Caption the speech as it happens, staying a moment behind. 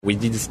We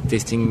did this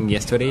tasting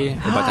yesterday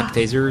about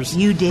appetizers.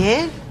 You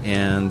did?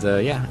 And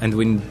and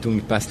we're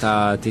doing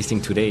pasta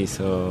tasting today.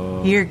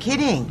 So you're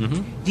kidding?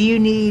 Mm-hmm. Do you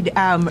need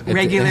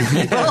regular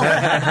people?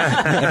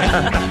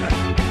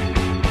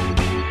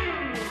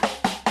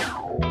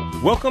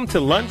 Welcome to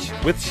Lunch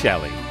with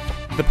Shelley,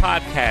 the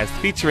podcast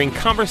featuring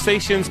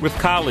conversations with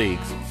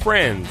colleagues,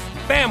 friends,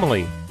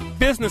 family,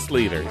 business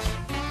leaders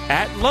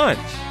at lunch.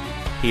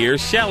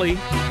 Here's Shelley.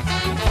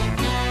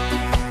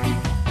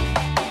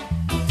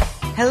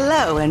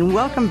 Hello, and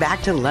welcome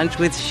back to Lunch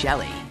with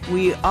Shelley.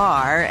 We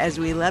are, as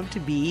we love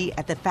to be,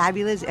 at the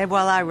fabulous Et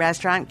Voila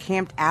restaurant,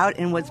 camped out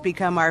in what's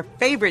become our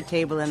favorite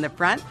table in the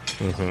front.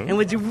 Mm-hmm. And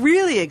what's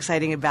really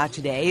exciting about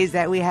today is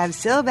that we have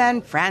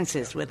Sylvain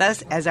Francis with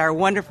us as our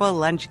wonderful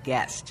lunch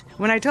guest.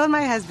 When I told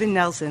my husband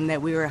Nelson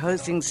that we were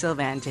hosting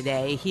Sylvain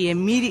today, he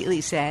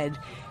immediately said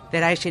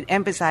that I should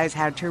emphasize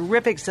how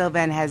terrific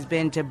Sylvain has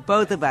been to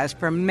both of us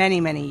for many,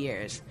 many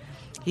years.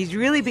 He's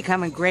really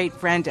become a great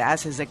friend to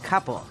us as a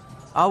couple.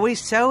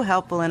 Always so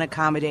helpful and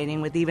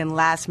accommodating with even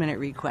last-minute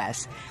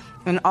requests,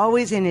 and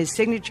always in his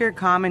signature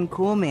calm and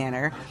cool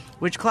manner,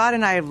 which Claude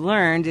and I have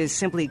learned is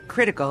simply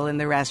critical in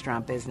the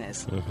restaurant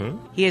business. Mm-hmm.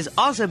 He has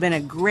also been a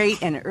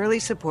great and early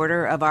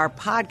supporter of our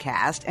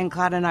podcast, and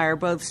Claude and I are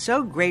both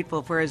so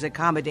grateful for his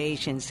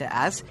accommodations to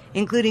us,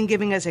 including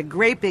giving us a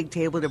great big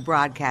table to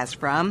broadcast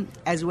from,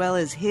 as well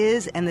as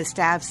his and the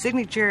staff's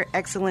signature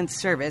excellent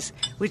service,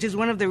 which is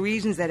one of the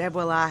reasons that Et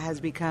Voila has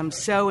become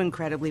so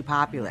incredibly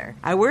popular.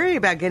 I worry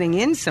about getting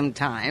in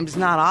sometimes,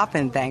 not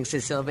often thanks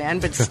to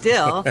Sylvain, but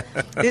still,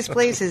 this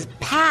place is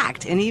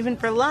packed, and even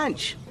for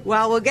lunch.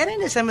 Well, we'll get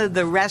into some of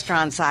the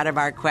restaurant side of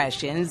our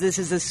questions. This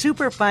is a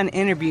super fun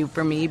interview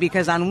for me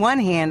because on one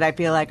hand, I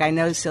feel like I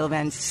know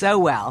Sylvain so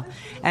well.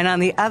 And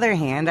on the other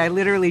hand, I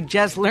literally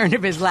just learned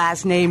of his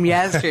last name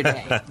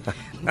yesterday.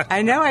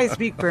 I know I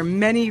speak for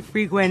many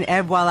frequent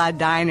Et Voila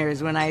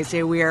diners when I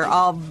say we are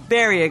all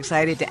very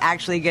excited to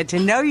actually get to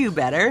know you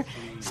better.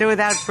 So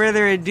without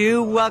further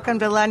ado, welcome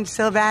to lunch,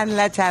 Sylvain.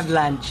 Let's have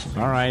lunch.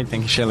 All right.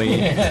 Thank you,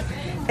 Shelley.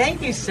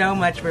 Thank you so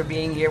much for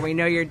being here. We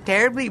know you're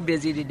terribly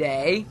busy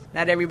today.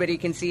 Not everybody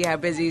can see how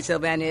busy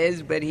Sylvain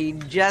is, but he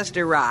just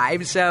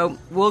arrived. So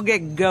we'll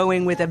get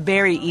going with a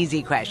very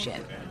easy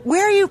question.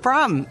 Where are you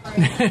from?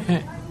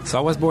 So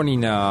I was born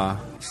in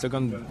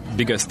second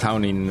biggest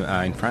town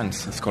in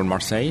France. It's called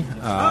Marseille,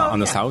 on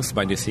the south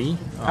by the sea.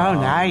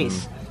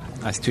 Nice.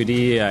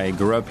 I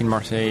grew up in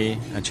Marseille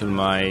until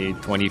my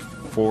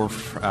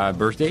 24th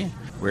birthday,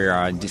 where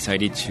I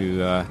decided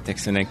to take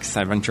the next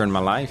adventure in my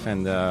life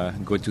and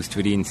go to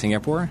study in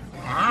Singapore.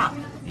 Wow.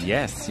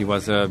 Yes, it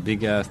was a big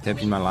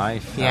step in my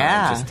life.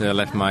 Yeah. I just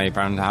left my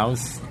parents'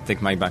 house,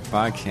 take my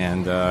backpack,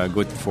 and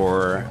go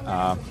for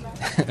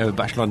a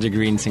bachelor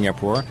degree in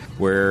Singapore,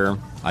 where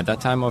at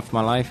that time of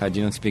my life, I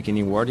didn't speak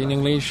any word in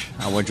English.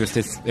 I was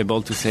just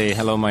able to say,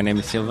 hello, my name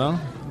is Sylvain.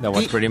 That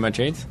was pretty much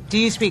it. Do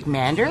you speak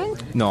Mandarin?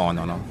 No.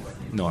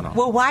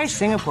 Well, why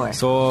Singapore?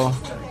 So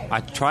I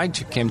tried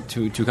to come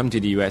to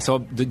the US. So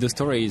the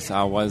story is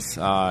I was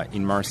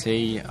in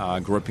Marseille,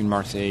 grew up in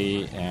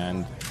Marseille,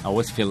 and I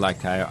always feel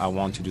like I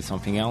want to do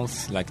something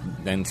else, like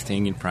than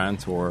staying in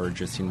France or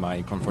just in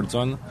my comfort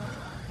zone.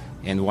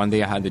 And one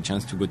day I had the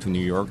chance to go to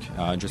New York,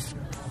 just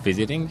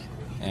visiting.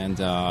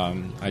 And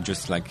I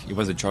just it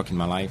was a shock in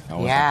my life. I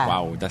was like,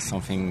 wow, that's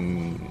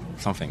something.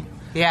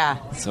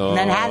 Yeah. So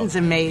Manhattan's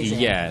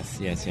amazing. Yes.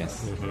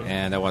 Mm-hmm.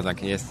 And I was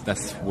like, yes,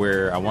 that's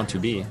where I want to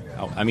be.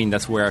 I mean,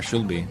 that's where I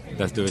should be.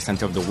 That's the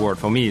center of the world.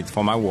 For me,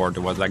 for my world,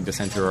 it was like the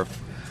center of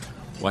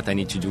what I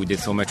need to do.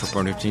 There's so much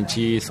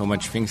opportunity, so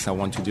much things I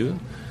want to do.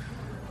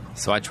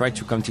 So I tried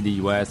to come to the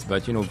US,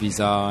 but,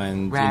 visa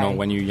and,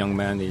 when you're a young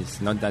man, it's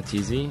not that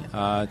easy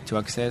to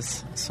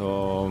access.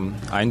 So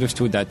I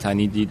understood that I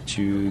needed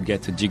to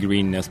get a degree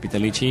in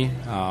hospitality.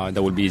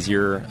 That would be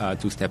easier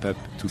to step up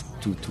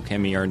to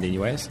come here in the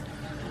US.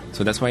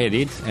 So that's what I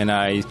did, and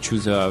I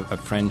chose a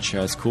French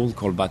school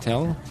called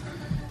Battelle,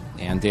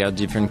 and there are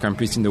different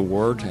countries in the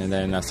world. And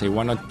then I say,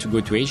 why not to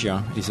go to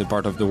Asia? It's a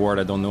part of the world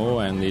I don't know,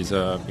 and it's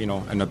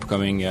an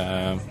upcoming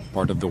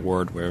part of the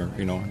world where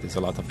there's a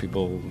lot of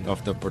people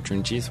of the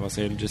opportunities. So I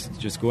said,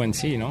 just go and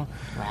see.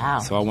 Wow.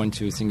 So I went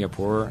to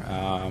Singapore.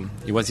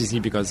 It was easy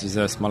because it's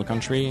a small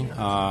country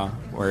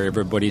where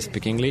everybody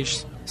speaks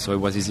English. So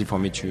it was easy for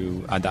me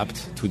to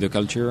adapt to the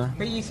culture.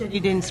 But you said you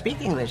didn't speak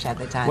English at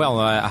the time. Well,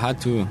 I had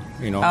to,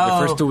 the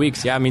first 2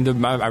 weeks. Yeah, I mean,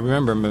 I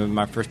remember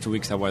my first 2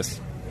 weeks I was,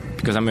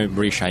 because I'm a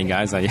very shy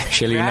guy, as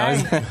Shelley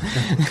knows.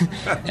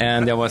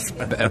 And I was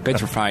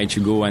petrified to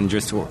go and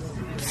just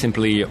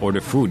simply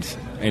order food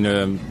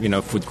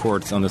in food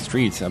courts on the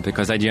streets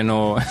because I didn't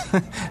know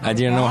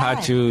how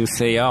to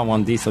say, I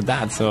want this or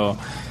that. So,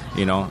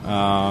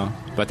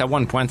 but at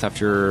one point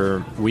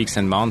after weeks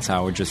and months, I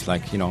was just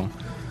like,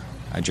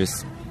 I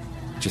just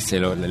say,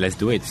 let's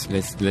do it.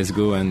 Let's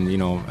go and,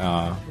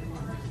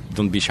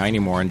 don't be shy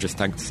anymore and just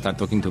start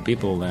talking to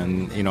people.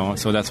 And,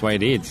 so that's what I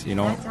did,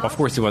 Of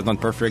course, it was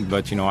not perfect,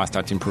 but, I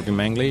started improving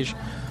my English.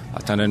 I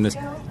started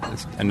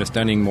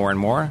understanding more and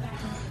more.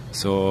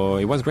 So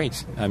it was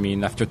great. I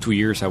mean, after 2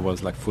 years, I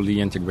was like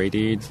fully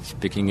integrated,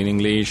 speaking in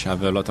English,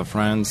 have a lot of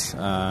friends,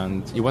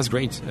 and it was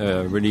great.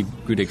 Really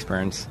good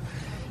experience.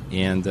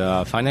 And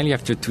finally,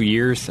 after 2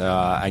 years,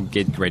 I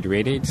get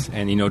graduated.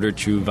 And in order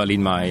to validate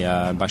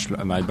my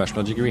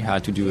bachelor degree, I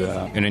had to do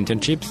an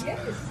internship.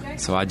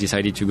 So I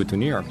decided to go to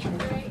New York.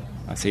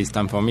 I say it's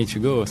time for me to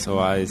go. So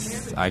I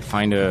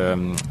find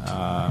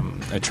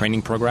a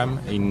training program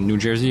in New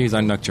Jersey. It's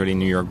not actually in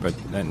New York, but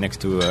next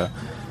to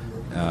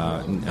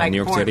like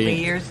New York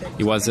City.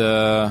 It was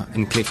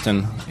in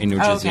Clifton, in New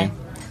Jersey.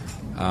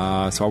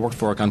 Okay. So I worked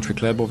for a country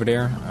club over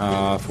there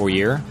for a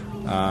year.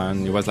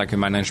 And it was like a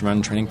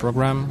management training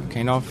program,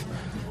 kind of.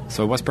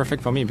 So it was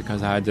perfect for me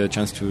because I had the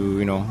chance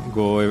to,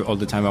 go all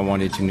the time I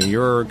wanted to New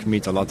York,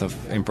 meet a lot of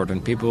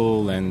important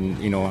people, and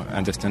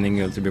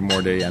understanding a little bit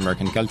more the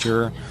American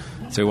culture.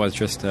 So it was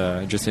just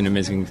an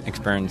amazing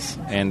experience.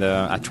 And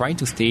I tried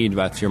to stay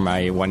after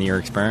my 1 year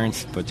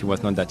experience, but it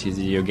was not that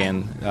easy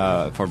again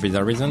for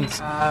visa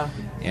reasons.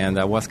 And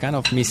I was kind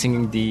of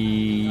missing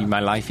my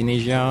life in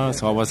Asia,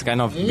 so I was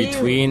kind of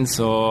between.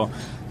 So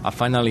I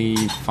finally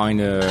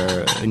find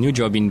a new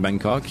job in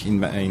Bangkok,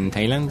 in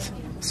Thailand.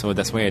 So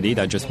that's what I did.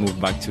 I just moved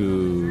back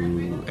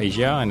to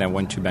Asia, and I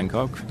went to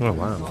Bangkok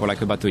for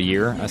like about a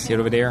year. I stayed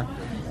over there.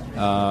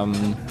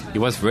 It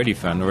was really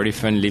fun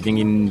living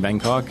in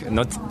Bangkok.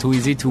 Not too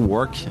easy to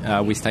work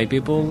with Thai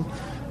people,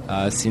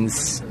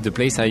 since the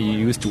place I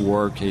used to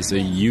work is a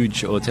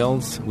huge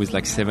hotels with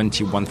like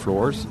 71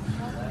 floors.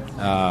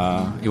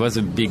 It was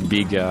a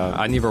big.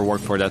 I never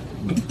worked for that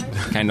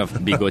kind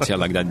of big hotel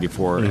like that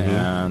before,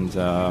 and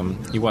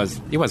it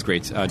was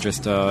great.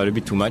 Just a little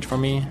bit too much for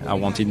me. I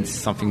wanted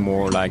something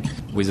more like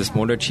with a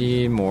smaller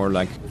team, more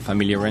like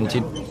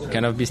family-oriented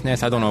kind of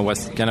business. I don't know, it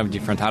was kind of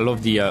different. I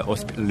love the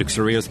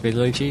luxury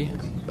hospitality,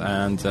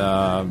 and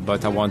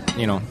but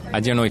I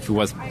didn't know if it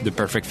was the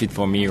perfect fit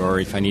for me or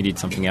if I needed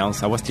something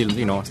else. I was still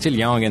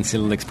young and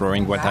still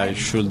exploring what I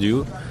should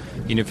do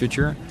in the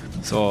future.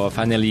 So I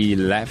finally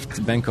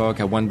left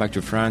Bangkok. I went back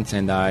to France,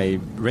 and I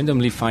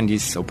randomly find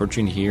this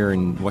opportunity here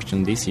in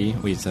Washington, D.C.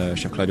 with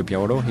Chef Claudio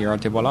Piarotto here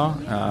at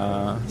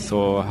Evola.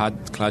 So I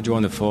had Claudio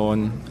on the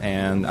phone,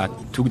 and I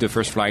took the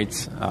first flight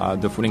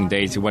the following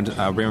days.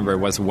 I remember it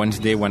was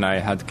Wednesday when I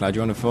had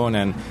Claudio on the phone,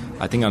 and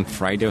I think on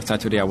Friday or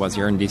Saturday I was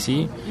here in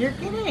D.C. You're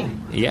kidding?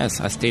 Yes,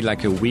 I stayed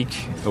like a week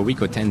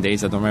or 10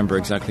 days. I don't remember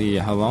exactly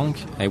how long.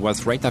 It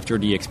was right after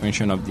the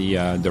expansion of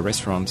the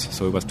restaurant.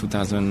 So it was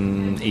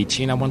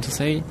 2018, I want to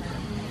say.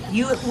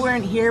 You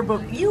weren't here,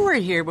 but you were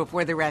here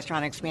before the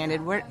restaurant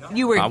expanded.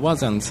 I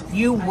wasn't.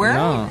 You were?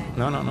 No.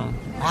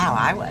 Wow,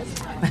 I was.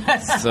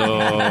 So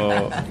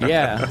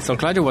yeah. So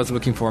Claudio was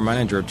looking for a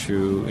manager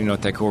to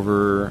take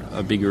over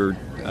a bigger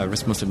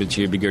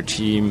responsibility, a bigger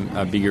team,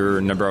 a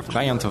bigger number of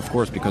clients, of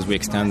course, because we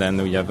extend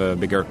and we have a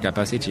bigger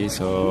capacity.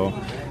 So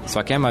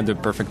I came at the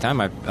perfect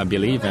time, I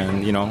believe,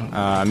 and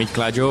I meet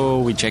Claudio.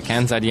 We shake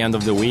hands at the end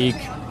of the week.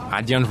 I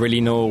didn't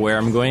really know where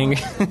I'm going.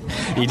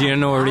 He didn't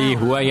know really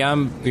who I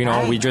am.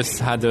 We just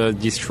had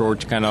this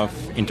short kind of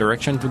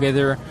interaction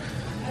together.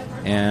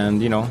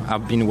 And,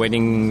 I've been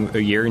waiting a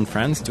year in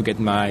France to get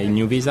my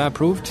new visa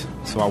approved.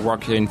 So I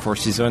work in Four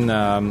Seasons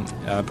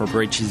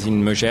properties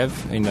in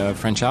Megève, in the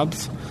French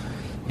Alps.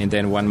 And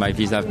then when my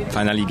visa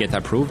finally get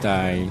approved,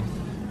 I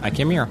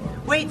came here.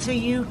 Wait, so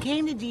you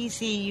came to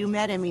D.C., you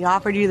met him, he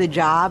offered you the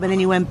job, and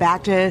then you went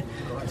back to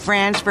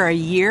France for a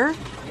year?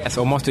 Yes,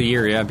 almost a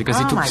year, yeah, because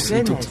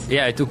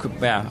it took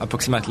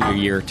approximately a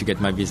year to get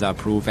my visa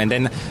approved. And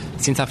then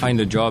since I find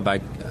a job,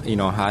 I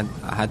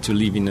had to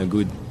live in a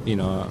good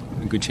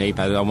shape.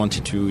 I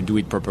wanted to do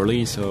it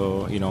properly,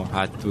 so I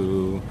had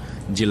to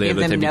delay a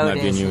little bit my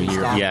venue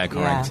here. Yeah,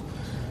 correct. Yeah.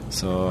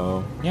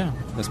 So, yeah,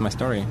 that's my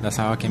story. That's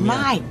how I came here.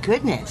 My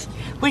goodness.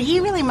 But he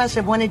really must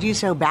have wanted you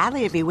so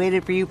badly if he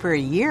waited for you for a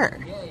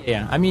year.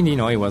 Yeah, I mean,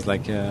 it was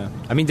like...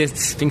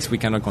 there's things we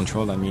cannot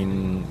control. I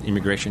mean,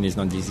 immigration is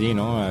not easy,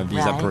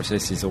 visa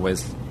process is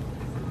always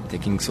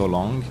taking so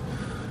long.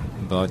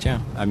 But,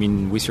 yeah,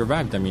 we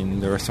survived.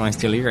 The restaurant is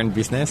still here in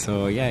business.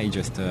 So, yeah, it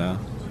just... and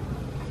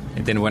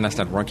then when I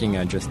started working,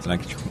 I just,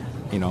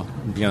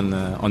 be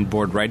on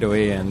board right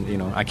away.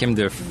 And, I came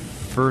the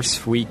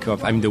first week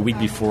the week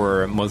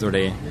before Mother's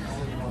Day,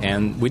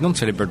 and we don't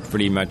celebrate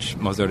pretty much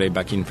Mother's Day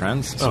back in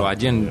France, so I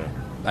didn't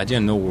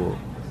know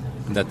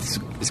that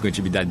it's going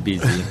to be that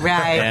busy.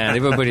 Right. And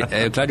everybody,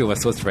 Claudio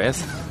was so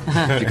stressed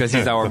because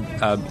it's our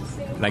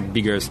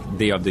biggest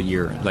day of the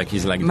year. Like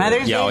he's like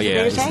Mother's Day.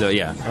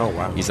 Oh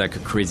wow. It's like a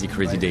crazy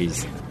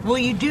days. Well,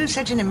 you do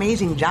such an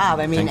amazing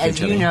job. As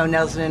you know,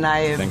 Nelson and I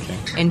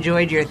have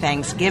enjoyed your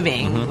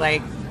Thanksgiving,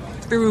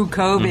 through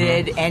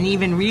COVID and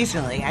even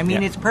recently.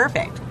 It's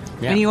perfect.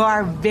 Yeah. And you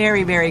are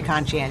very, very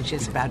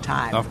conscientious about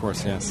time. Of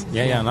course, yes.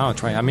 Yeah, no,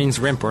 try. It's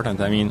very important.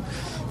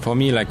 For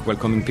me,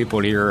 welcoming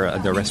people here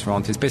at the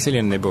restaurant, especially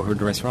a neighborhood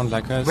restaurant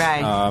like us.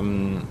 Right.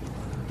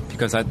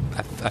 Because I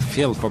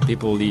feel for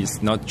people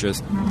it's not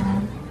just...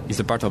 It's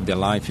a part of their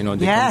life, They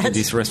come to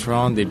this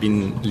restaurant. They've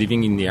been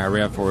living in the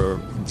area for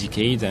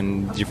decades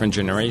and different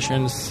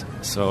generations.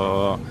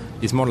 So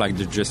it's more like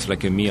just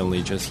like a meal.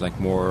 It's just like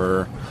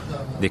more,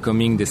 they're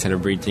coming, they're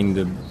celebrating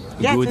the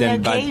good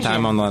and bad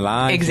time on their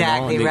life.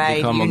 Exactly, you know? right.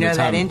 They come you all know the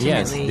time. that intimately.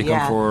 Yes, they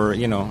come for,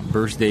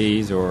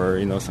 birthdays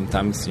or,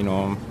 sometimes,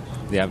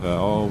 they have,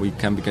 we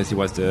come because it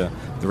was the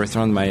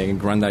restaurant my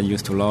granddad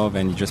used to love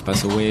and he just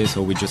passed away,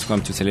 so we just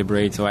come to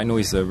celebrate. So I know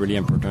it's a really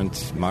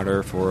important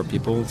matter for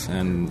people,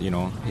 and,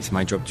 it's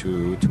my job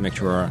to make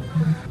sure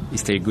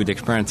it's a good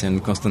experience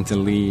and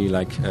constantly,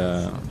 a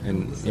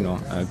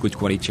good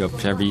quality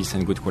of service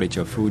and good quality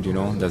of food,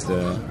 That's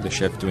the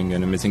chef doing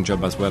an amazing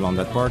job as well on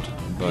that part.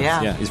 But,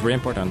 it's very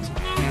important.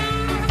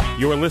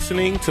 You're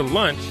listening to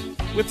Lunch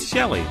with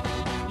Shelley.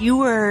 You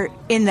were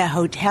in the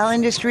hotel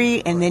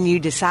industry, and then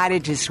you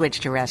decided to switch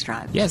to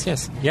restaurant.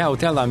 Yes. Yeah,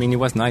 hotel, it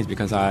was nice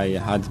because I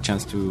had the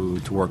chance to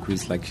work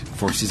with,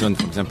 Four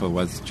Seasons, for example,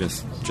 was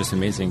just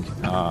amazing.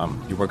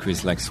 You work with,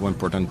 so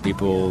important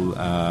people,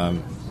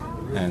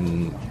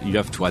 and you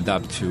have to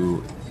adapt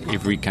to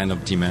every kind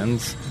of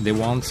demands they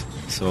want.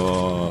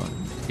 So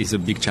it's a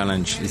big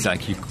challenge. It's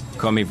like you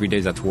come every day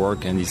at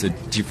work, and it's a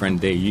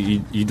different day.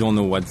 You don't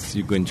know what's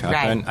going to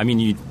happen. Right.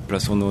 You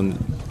plus or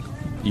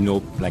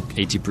no,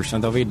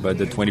 80% of it, but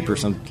the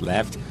 20%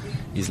 left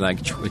is a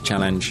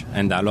challenge,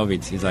 and I love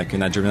it. It's like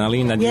an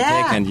adrenaline that you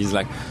take, and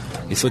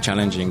it's so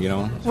challenging,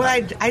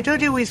 Well, I told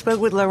you we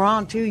spoke with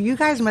Laurent too. You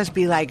guys must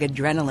be like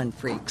adrenaline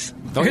freaks.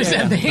 Oh, or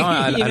something. No,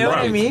 I you know love what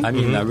I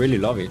mean? I really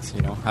love it.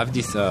 I have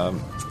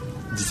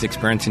this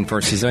experience in Four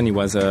Seasons. He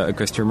was a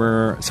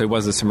customer, so it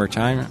was the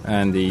summertime,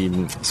 and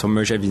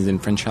Mergev is in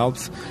French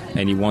Alps,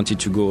 and he wanted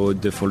to go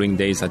the following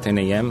days at 10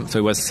 a.m. So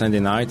it was Sunday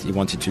night. He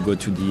wanted to go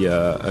to the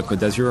Côte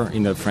d'Azur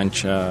in the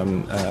French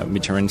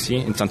Mediterranean Sea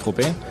in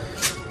Saint-Tropez.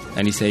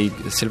 And he said,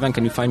 Sylvain,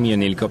 can you find me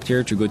an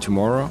helicopter to go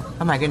tomorrow?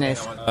 Oh, my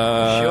goodness.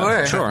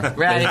 Sure.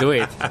 Right. Let's do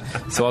it.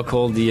 So I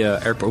called the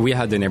airport. We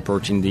had an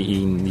airport in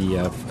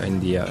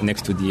the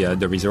next to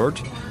the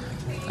resort.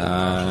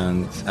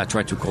 And I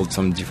tried to call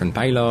some different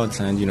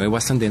pilots, and it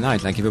was Sunday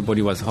night,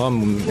 everybody was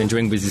home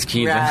enjoying with his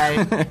kids.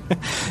 Right.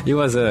 It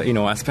was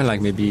I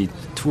spent maybe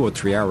 2 or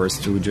 3 hours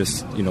to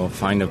just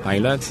find a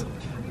pilot,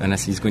 and I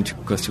said, it's going to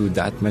cost you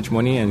that much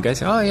money, and guys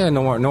said, oh yeah,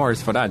 no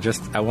worries for that,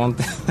 just I want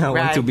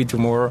to be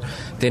tomorrow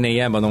 10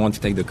 a.m. but I don't want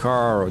to take the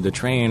car or the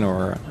train,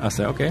 or I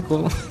said, okay,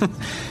 cool.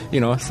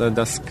 So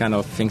that's kind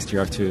of things you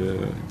have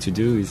to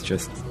do. Is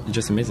just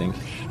amazing.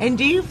 And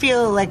do you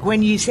feel like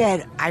when you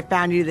said, I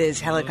found you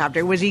this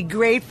helicopter, was he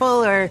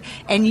grateful,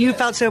 and you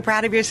felt so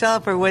proud of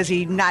yourself, or was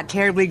he not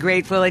terribly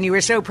grateful and you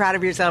were so proud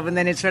of yourself, and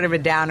then it's sort of a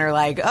downer,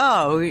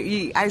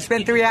 I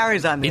spent 3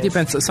 hours on this? It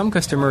depends. Some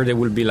customer, they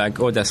will be like,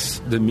 oh,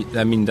 that's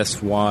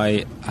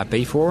why I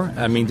pay for.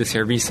 The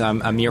service,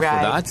 I'm here for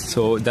that.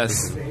 So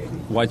that's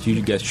what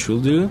you guys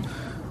should do.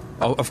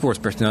 Of course,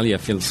 personally, I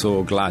feel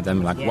so glad.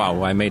 I'm like,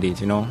 wow, I made it,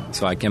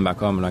 So I came back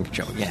home,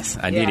 yes,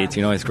 I did it.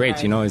 It's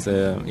great. It's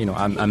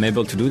I'm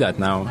able to do that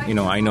now.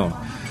 I know.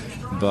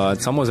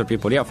 But some other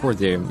people, of course,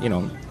 they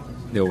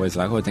always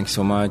like, oh, thanks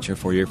so much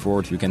for your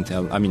effort. You can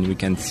tell. We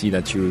can see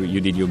that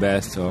you did your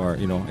best, or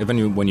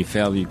even when you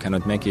fail, you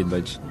cannot make it,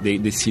 but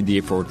they see the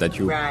effort that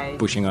you're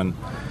pushing on.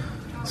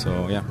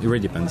 So yeah, it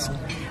really depends.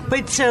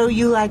 But so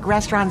you like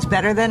restaurants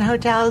better than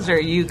hotels, or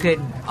you could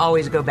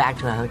always go back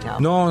to a hotel?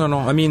 No.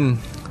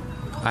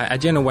 I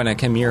didn't know when I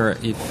came here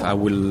if I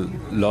will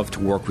love to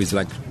work with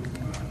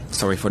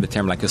sorry for the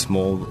term, a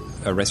small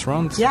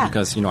restaurant. Yeah.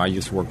 Because, I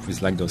used to work with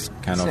those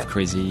kind of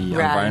crazy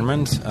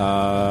environments.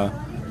 But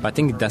I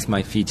think that's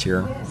my fit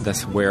here.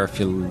 That's where I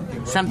feel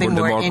something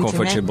more intimate?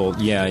 comfortable.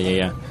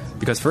 Yeah.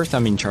 Because first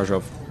I'm in charge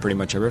of pretty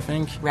much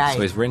everything. Right.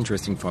 So it's very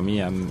interesting for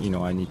me. I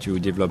need to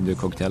develop the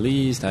cocktail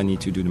list. I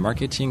need to do the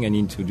marketing. I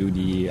need to do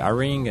the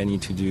hiring. I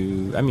need to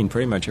do,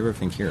 pretty much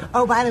everything here.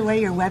 Oh, by the way,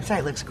 your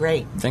website looks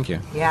great. Thank you.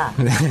 Yeah.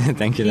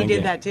 Thank you. You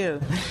did that too.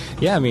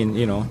 Yeah,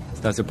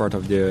 that's a part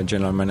of the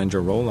general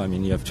manager role.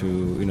 You have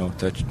to,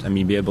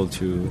 be able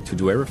to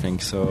do everything.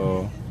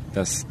 So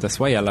that's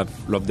why I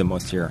love the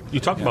most here. You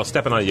talked about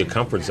stepping out of your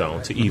comfort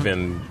zone to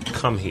even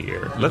come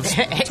here. Let's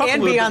talk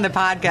and be on the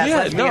podcast.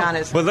 Let's be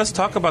honest. But let's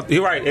talk about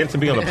you're right, and to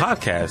be on the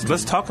podcast.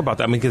 Let's talk about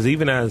that. Because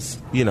even as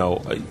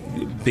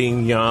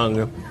being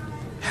young,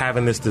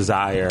 having this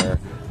desire,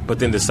 but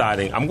then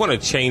deciding I'm going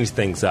to change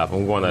things up.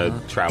 I'm going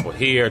to travel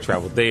here,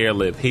 travel there,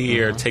 live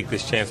here, take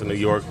this chance in New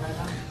York.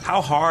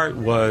 How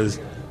hard was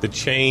the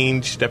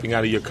change, stepping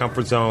out of your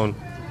comfort zone?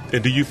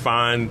 And do you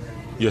find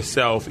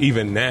yourself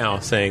even now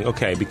saying,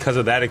 okay, because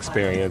of that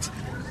experience,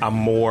 I'm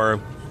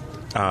more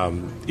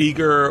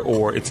eager,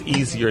 or it's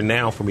easier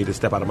now for me to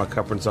step out of my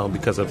comfort zone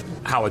because of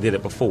how I did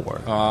it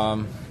before?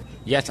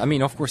 Yes,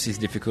 of course it's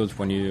difficult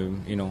when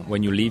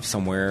when you leave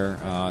somewhere,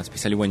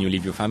 especially when you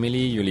leave your family,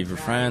 you leave your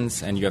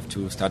friends, and you have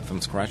to start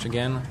from scratch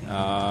again.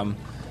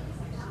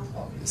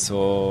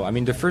 So,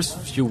 the first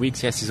few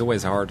weeks, yes, it's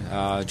always hard,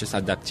 just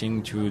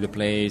adapting to the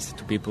place,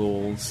 to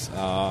people's.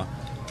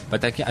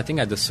 But I think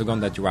at the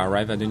second that you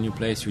arrive at a new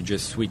place, you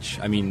just switch.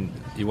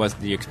 It was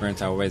the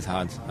experience I always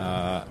had.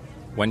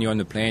 when you're on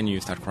the plane, you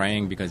start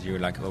crying because you're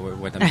like, oh,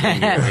 what I'm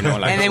doing here, you know,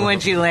 like, and then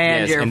once you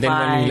land, you're and then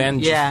fine. when you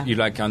land, yeah. you're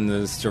like on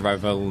the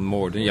survival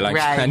mode. You're like,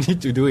 Right. I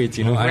need to do it,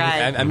 you know.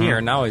 Right. I'm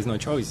here now. It's no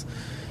choice.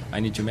 I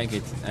need to make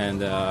it.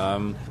 And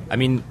I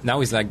mean,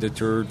 now it's like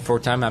the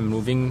fourth time I'm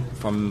moving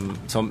from.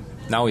 So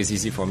now it's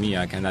easy for me.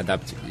 I can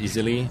adapt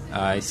easily.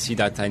 I see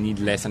that I need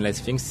less and less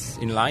things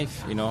in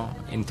life, you know,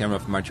 in terms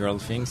of material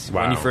things.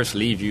 Wow. When you first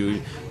leave,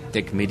 you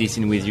take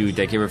medicine with you,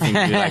 take everything,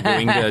 you like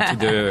going to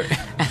the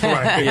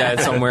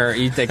somewhere,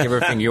 you take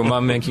everything. Your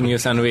mom making you a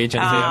sandwich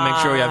and say, make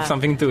sure you have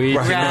something to eat.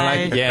 Right.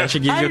 You know, like, she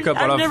gives you a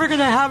couple I'm of. never going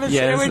to have a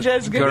sandwich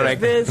as good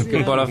correct, as this. a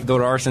couple of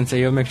dollars and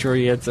say, make sure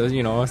you get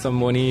some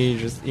money,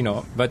 just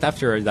But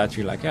after that,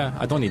 you're like,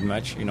 I don't need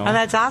much, Oh,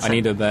 that's awesome. I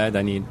need a bed,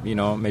 I need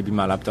maybe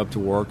my laptop to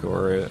work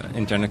or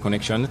internet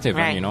connection, whatever,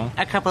 Right.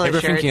 A couple of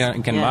everything shirts.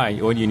 you can buy.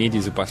 All you need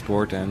is a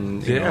passport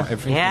and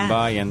everything you can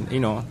buy and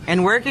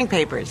And working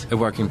papers. a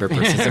working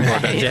purpose is important.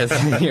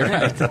 Yes. You're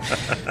right.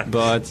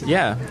 But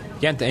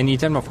any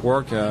time of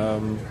work, I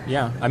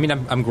mean,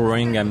 I'm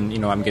growing.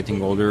 I'm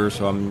getting older,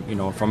 so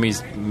for me,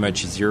 it's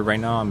much easier right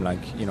now. I'm like,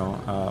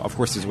 of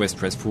course, it's way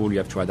stressful. You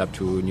have to adapt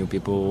to new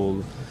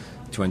people,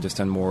 to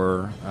understand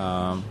more.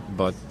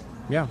 But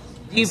yeah.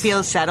 Do you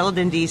feel settled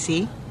in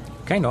DC?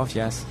 Kind of,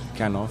 yes.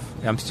 Kind of.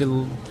 I'm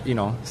still,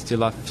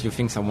 still have a few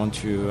things I want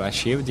to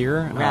achieve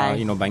there.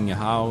 Right. Buying a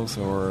house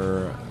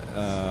or.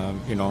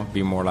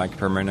 Be more like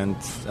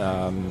permanent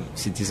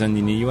citizen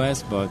in the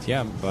U.S. But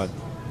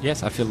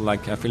yes, I feel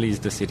it's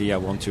the city I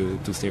want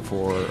to stay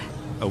for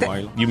a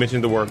while. You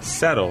mentioned the word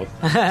settled.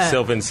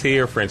 Sylvan's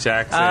here, French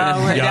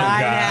accent, young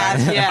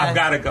guy. I've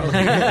got to go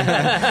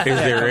here. Is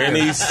there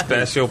any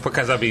special,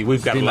 because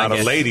we've got a lot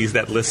of ladies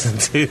that listen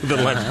to the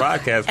Lunch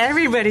podcast.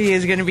 Everybody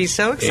is going to be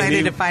so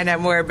excited to find out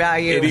more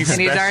about you. Any And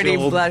he's already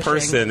special blushing.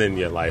 person in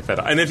your life at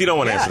all? And if you don't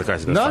want to answer the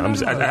question,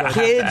 that's fine. No.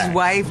 Kids,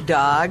 wife,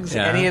 dogs,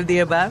 Yeah. any of the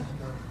above?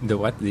 The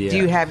what? Do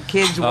you have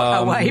kids, a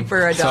wife,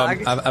 or a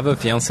dog? So I have a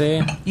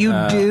fiancé. You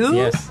do?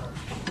 Yes.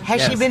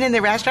 Has she been in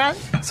the restaurant?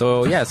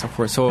 So yes, of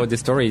course. So the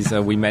story is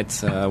we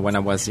met when I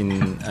was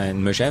in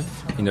Megève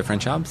in the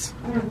French Alps.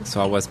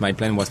 So my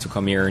plan was to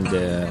come here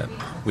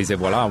with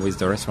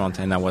the restaurant,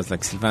 and I was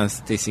like, Sylvain,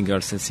 stay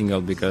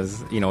single,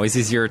 because it's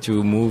easier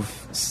to move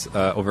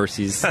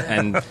overseas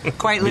and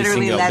quite be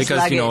literally single, less because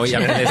luggage. you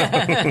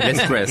have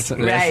less stress,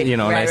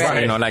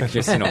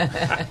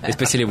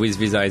 especially with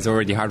visa, it's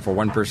already hard for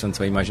one person.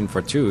 So imagine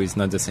for two, it's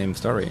not the same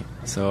story.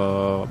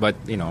 So, but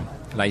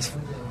life.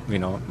 We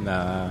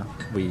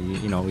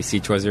see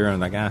each other and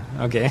like,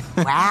 okay.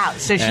 Wow.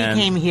 So she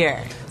came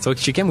here. So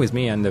she came with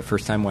me, and the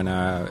first time when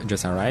I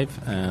just arrived,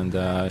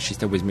 and she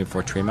stayed with me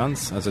for 3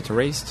 months as a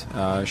tourist.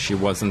 She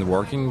wasn't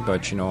working,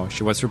 but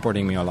she was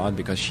supporting me a lot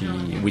because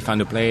we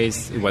found a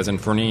place. It wasn't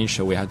furnished,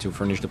 so we had to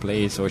furnish the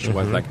place. So she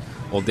was like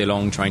all day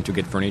long trying to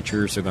get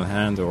furniture second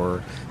hand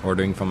or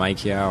ordering from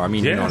IKEA. Or, I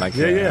mean, That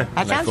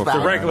sounds It's a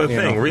regular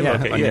thing.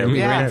 Relocate.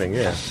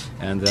 Yeah.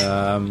 And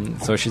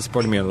so she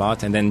supported me a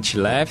lot, and then she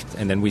left,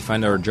 and then we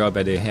found her job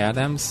at the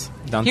Adams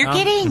downtown. You're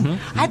kidding?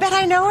 Mm-hmm. I bet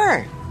I know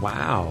her.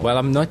 Wow. Well,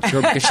 I'm not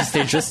sure because she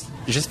stayed just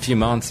a few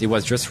months. It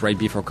was just right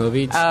before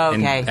COVID. Oh,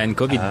 okay. And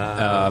COVID,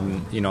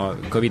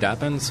 COVID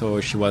happened, so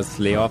she was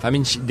laid off. I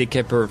mean, they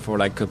kept her for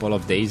like a couple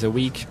of days a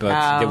week,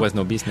 but there was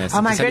no business.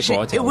 Oh my gosh!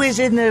 It was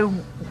in the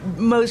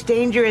most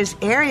dangerous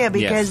area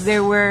because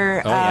there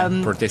were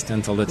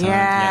Protestants all the time.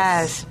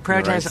 Yes,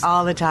 protests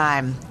all the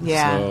time.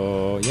 Yeah.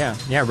 So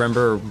I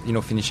remember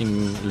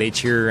finishing late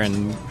here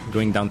and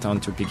going downtown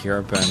to pick her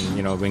up,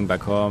 and going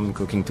back home,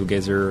 cooking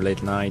together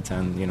late night,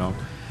 and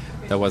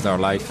that was our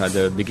life at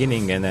the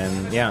beginning. And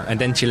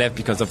then she left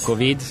because of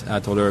COVID.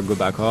 I told her go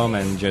back home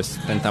and just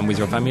spend time with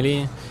your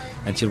family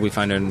until we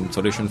find a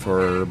solution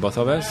for both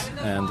of us.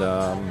 And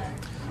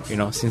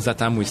since that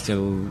time we're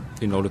still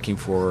looking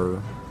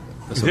for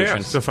a solution.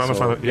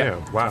 Yeah,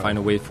 to find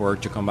a way for her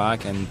to come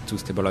back and to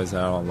stabilize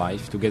our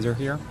life together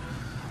here.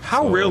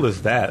 How real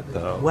is that,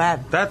 though?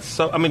 What? That's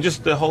so. I mean,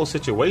 just the whole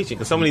situation.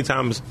 Because so many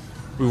times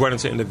we run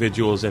into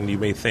individuals, and you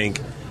may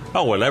think,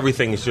 "Oh, well,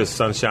 everything is just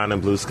sunshine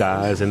and blue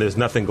skies, and there's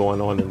nothing going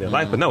on in their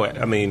life." But no,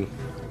 I mean,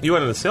 you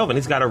run into Sylvan.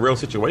 He's got a real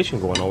situation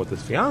going on with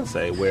his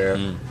fiance, where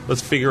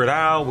let's figure it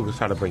out. We're gonna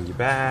try to bring you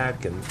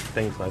back, and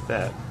things like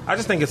that. I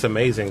just think it's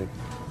amazing,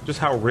 just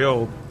how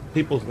real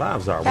people's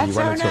lives are when That's you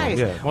run so into nice.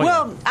 them. Yeah.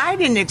 Well, I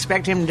didn't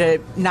expect him to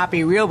not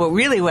be real, but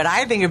really what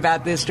I think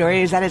about this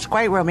story is that it's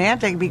quite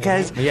romantic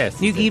because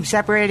you keep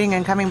separating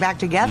and coming back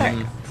together.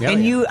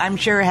 You, I'm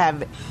sure,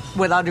 have,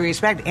 with all due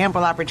respect,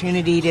 ample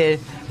opportunity to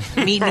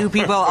meet new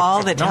people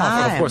all the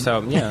time. No, of course.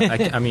 I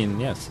mean,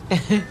 yes.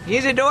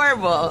 He's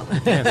adorable.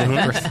 Yes, of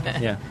course.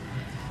 Yeah.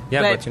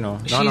 Yeah, but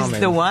she's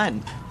the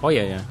one. Oh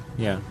yeah.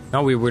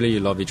 No, we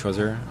really love each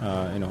other.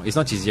 It's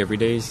not easy every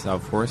day,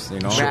 of course.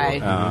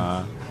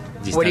 Right.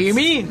 Distance. What do you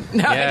mean?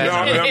 No.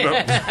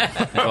 Yeah.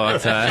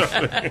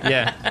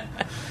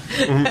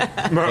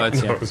 But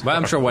but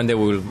I'm sure one day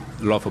we'll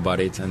laugh about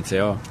it and say,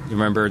 "Oh, you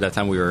remember that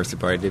time we were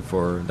separated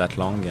for that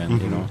long?"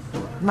 And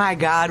My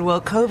God.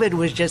 Well, COVID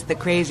was just the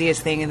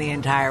craziest thing in the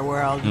entire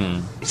world.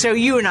 So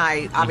you and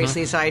I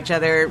obviously saw each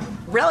other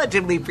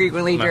relatively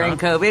frequently during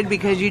COVID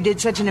because you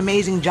did such an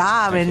amazing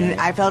job, and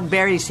I felt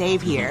very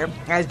safe here,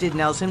 as did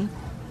Nelson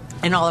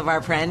and all of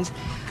our friends.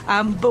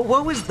 But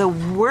what was the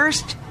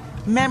worst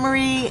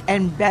memory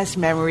and best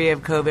memory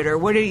of COVID, or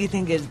what do you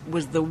think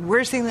was the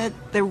worst thing that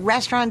the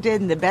restaurant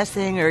did and the best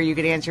thing, or you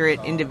could answer it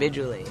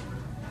individually?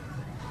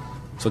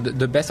 So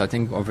the best, I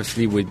think,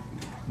 obviously,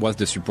 was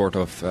the support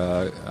of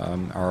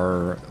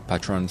our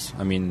patrons.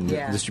 I mean,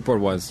 the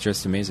support was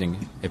just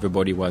amazing.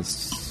 Everybody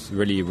was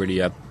really, really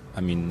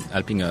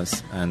helping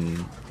us,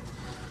 and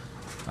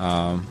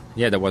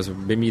that was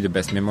maybe the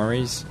best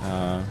memories.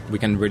 We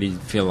can really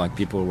feel like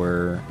people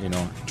were,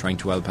 trying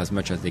to help as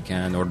much as they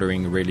can,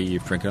 ordering really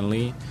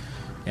frequently.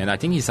 And I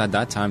think it's at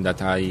that time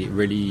that I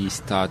really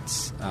start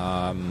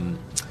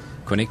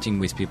connecting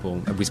with people,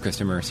 with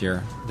customers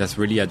here. That's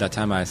really at that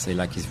time I say,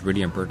 like, it's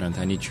really important.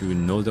 I need to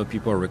know those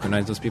people,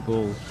 recognize those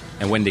people.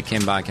 And when they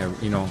came back,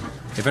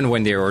 even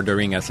when they're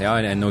ordering, I say,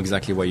 I know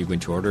exactly what you're going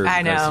to order.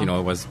 I because,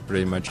 know. It was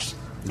pretty much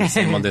the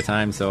same all the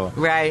time. So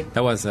right.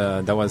 that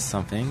was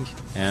something.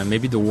 And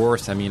maybe the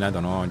worst, I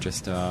don't know,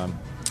 just I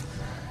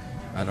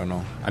don't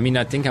know.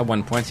 I think at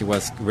one point it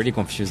was really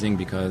confusing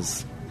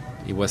because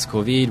it was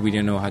COVID. We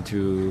didn't know how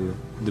to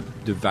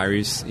the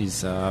virus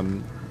is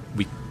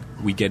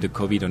we get the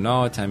COVID or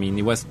not.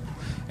 It was,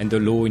 and the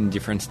law in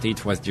different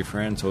states was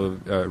different. So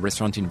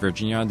restaurants in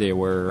Virginia, they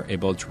were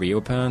able to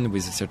reopen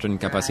with a certain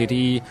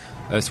capacity.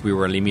 Us, we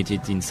were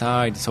limited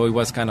inside. So it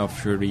was kind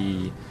of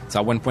really. So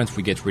at one point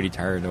we get really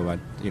tired of it.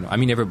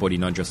 Everybody,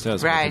 not just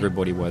us, right. But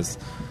everybody was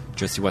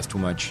just, it was too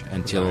much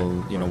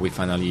until we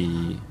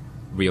finally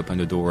reopened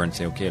the door and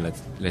say, okay,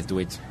 let's do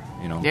it.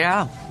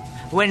 Yeah.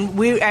 When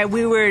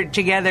we were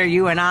together,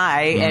 you and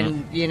I,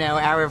 and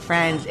our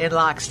friends in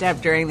lockstep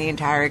during the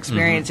entire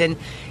experience, and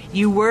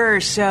you were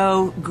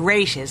so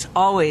gracious,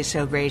 always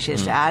so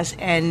gracious to us,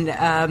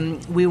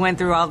 and we went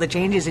through all the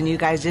changes, and you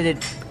guys did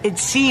it. It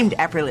seemed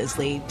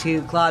effortlessly.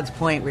 To Claude's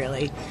point,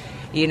 really,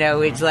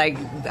 it's like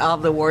all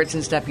the warts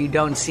and stuff you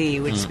don't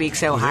see, which speaks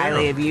so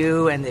highly of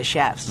you and the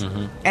chefs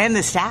and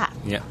the staff.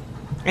 Yeah.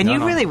 And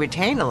you really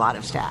retained a lot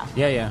of staff.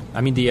 Yeah.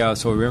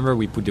 So remember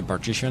we put the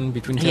partition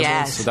between tables?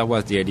 Yes. So that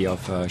was the idea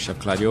of Chef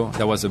Claudio.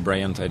 That was a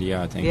brilliant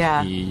idea, I think.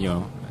 Yeah.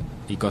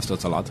 He cost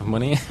us a lot of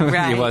money.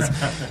 Right.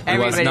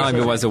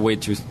 it was a way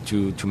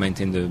to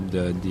maintain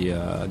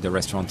the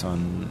restaurant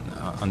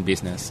on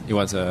business. It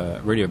was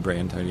really a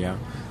brilliant idea.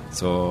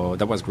 So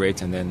that was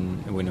great, and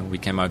then when we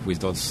came out with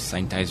those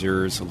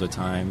sanitizers all the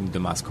time, the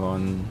mask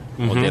on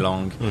all day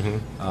long.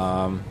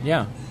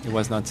 It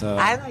was not.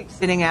 I liked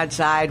sitting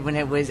outside when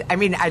it was. I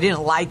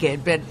didn't like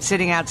it, but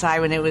sitting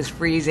outside when it was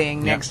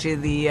freezing next to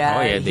the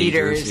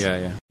heaters.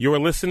 Yeah. You're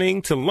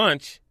listening to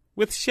Lunch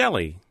with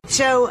Shelley.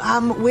 So,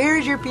 where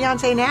is your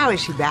fiance now?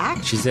 Is she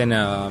back? She's in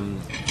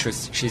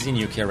she's in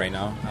UK right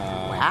now.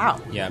 Wow.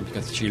 Yeah,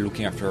 because she's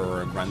looking after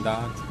her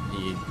granddad.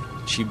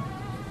 She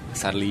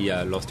sadly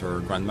lost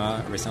her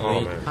grandma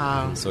recently,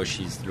 so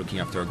she's looking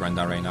after her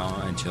granddad right now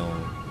until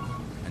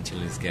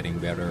it's getting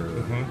better,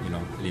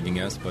 leaving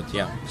us. But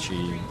yeah, she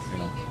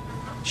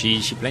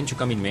planned to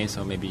come in May,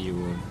 so maybe you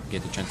will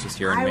get a chance to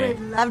see her in May. I would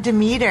love to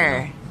meet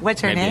her.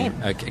 What's her name?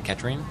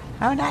 Catherine.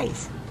 Oh,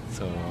 nice.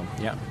 So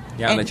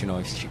I'll let you know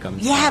if she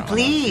comes. Yeah,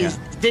 please.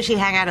 Does she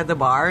hang out at the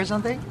bar or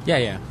something?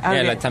 Yeah.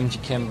 Okay. That time she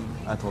came,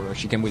 I told her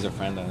she came with her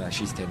friend and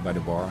she stayed by the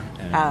bar.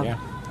 And,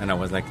 and I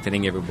was like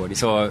telling everybody.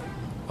 So.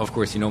 Of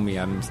course, you know me,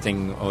 I'm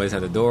staying always at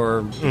the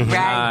door,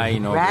 shy,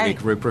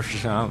 very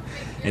professional.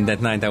 And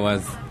that night I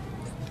was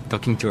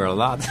talking to her a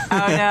lot. Oh,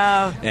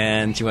 no.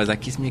 And she was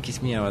like, kiss me.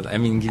 Give me a kiss.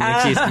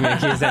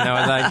 And I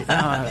was like,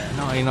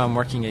 no, I'm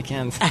working, I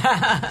can't.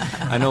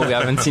 I know we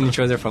haven't seen each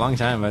other for a long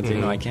time, but,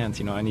 I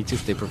can't. I need to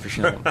stay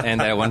professional.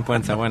 And at one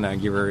point, I want to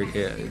give her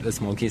a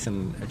small kiss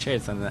and a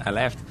chase, and I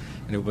left.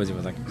 And everybody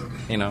was like,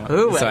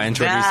 so I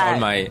introduced all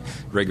my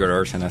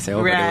regulars, and I say, by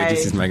the way,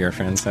 this is my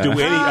girlfriend. So. Do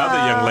any other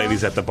young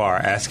ladies at the bar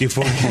ask you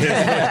for a kiss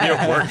when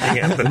you're working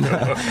at the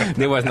door?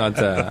 There was not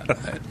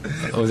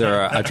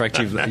other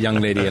attractive young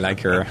lady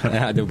like her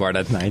at the bar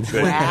that night.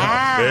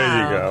 Wow.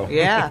 There you go.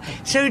 Yeah.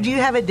 So do you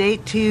have a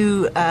date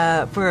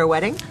for a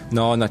wedding?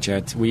 No, not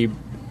yet. We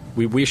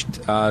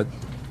wished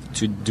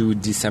to do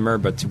December,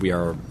 but we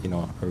are,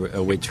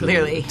 a way too...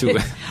 Clearly.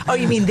 Oh,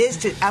 you mean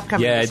this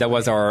upcoming? Yeah, that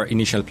was our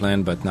initial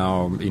plan, but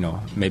now,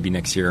 maybe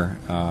next year,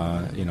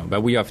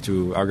 But we have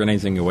to...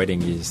 Organizing a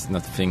wedding is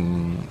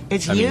nothing...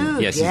 It's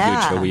huge, yes, it's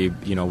huge.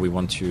 So we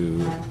want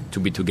to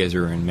be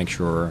together and make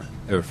sure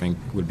everything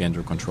will be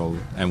under control.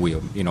 And we,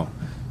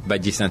 by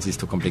distance is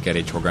too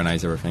complicated to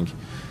organize everything.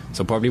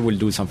 So probably we'll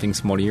do something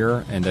small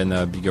here and then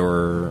a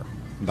bigger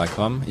back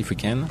home if we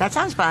can. That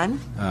sounds fun.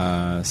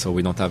 So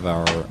we don't have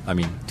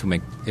to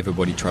make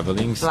everybody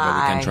traveling, so that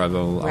we can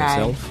travel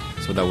ourselves.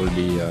 So that will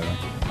be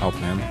our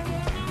plan.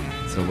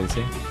 So we'll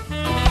see.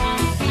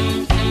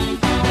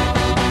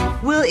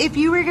 Well, if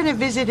you were going to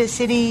visit a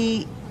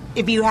city,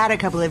 if you had a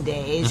couple of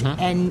days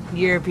and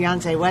your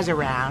fiance was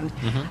around,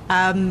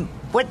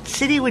 what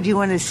city would you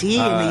want to see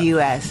in the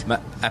U.S.?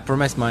 I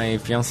promised my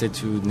fiance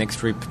to next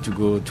trip to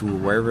go to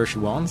wherever she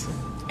wants.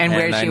 And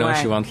where I she know went?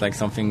 she wants like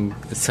something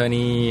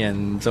sunny,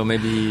 and so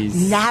maybe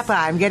Napa.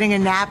 I'm getting a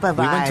Napa vibe.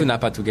 we went to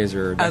Napa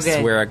together. That's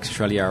good. where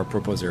actually our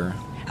proposer.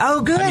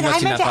 Oh, good. I was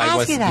in meant to Napa.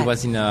 ask you that. It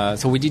was in.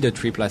 So we did a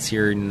trip last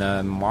year in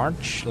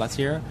March last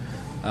year,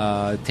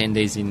 10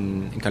 days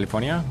in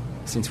California.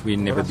 Since we've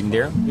never been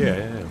there,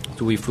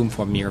 so we flew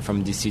from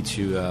DC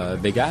to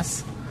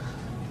Vegas,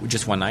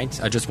 just one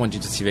night. I just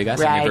wanted to see Vegas.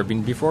 Right. I've never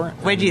been before.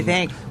 What do you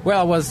think? Well,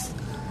 I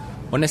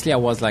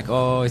was like,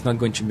 oh, it's not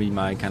going to be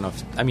my kind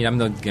of. I mean, I'm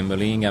not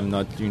gambling. I'm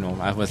not,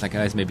 I was like,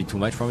 it's maybe too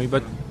much for me.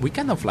 But we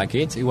kind of like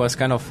it. It was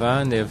kind of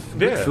fun. They have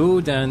good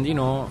food, and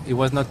it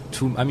was not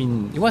too. I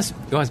mean, it was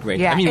great.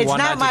 Yeah, I mean, it's one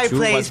not night my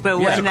place, but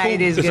one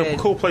night is good. It's a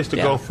cool place to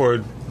go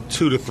for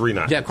 2 to 3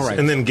 nights. Yeah, correct.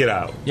 And then get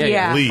out.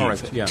 Yeah. Leave.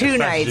 Correct, yeah. 2 As fast as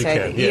nights, you I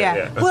can. think.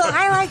 Yeah. Well,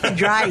 I like the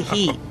dry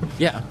heat.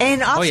 Yeah.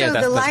 And also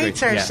that's the lights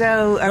great. are Yeah.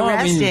 so No,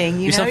 I mean,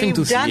 arresting. it's something you've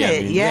to see. done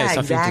it. It's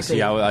something exactly.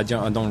 to see.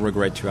 I don't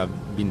regret to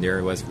have been there.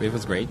 It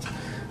was great.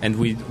 And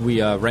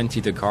we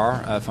rented a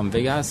car from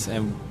Vegas,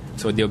 and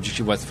so the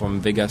objective was from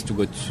Vegas to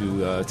go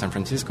to San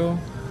Francisco.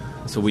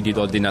 So we did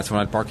all the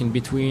national park in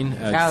between,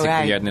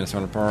 Sequoia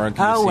National Park,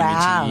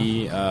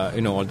 Yosemite,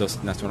 all those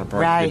national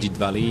parks, the Death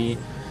Valley,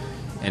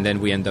 and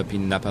then we end up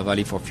in Napa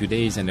Valley for a few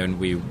days, and then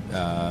we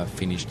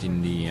finished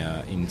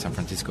in San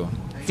Francisco.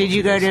 Did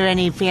you go to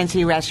any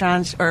fancy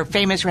restaurants or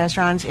famous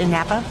restaurants in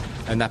Napa?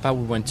 Napa,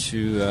 we went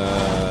to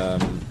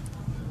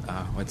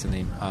what's the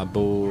name?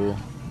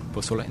 Beau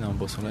Soleil? No,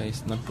 Beau Soleil.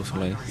 It's not Beau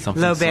Soleil.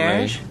 Something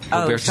L'Auberge?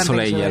 L'Auberge du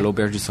Soleil. Yeah,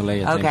 L'Auberge du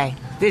Soleil. I think.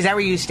 Is that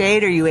where you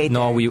stayed, or you ate?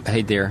 No, there? we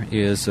ate there.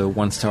 It was a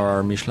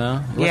 1-star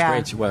Michelin. It was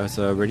great. It was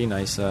really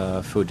nice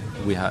food.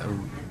 We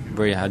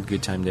had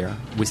good time there.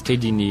 We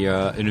stayed in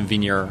a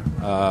vineyard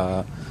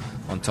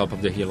on top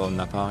of the hill of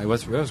Napa. It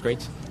was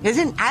great.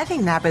 I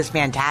think Napa's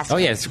fantastic. Oh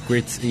yes,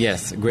 great.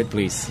 Yes, great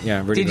place.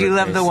 Yeah, really. Did you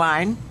love place. the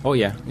wine? Oh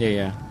yeah.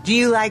 Do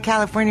you like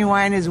California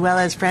wine as well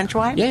as French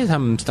wine? Yes,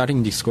 I'm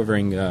starting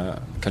discovering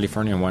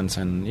California ones,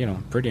 and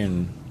pretty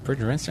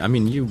interesting. I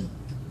mean,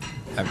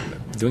 I'm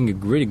doing a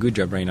really good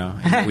job right now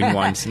with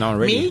wines. Not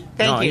already. Me?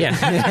 Thank you.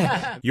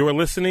 Yeah. You're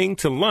listening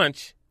to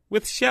Lunch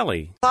with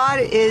Shelley. Claude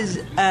is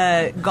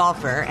a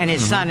golfer, and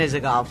his son is a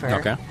golfer.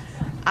 Okay.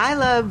 I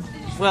love,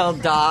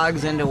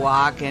 dogs and to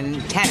walk and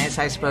tennis,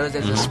 I suppose,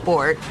 as a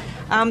sport.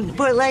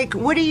 But,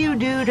 what do you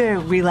do to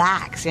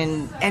relax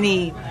in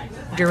any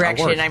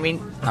direction? I mean...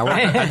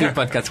 I do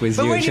podcasts with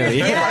you,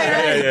 actually.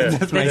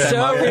 That's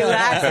so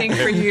relaxing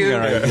for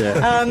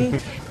you.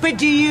 But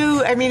do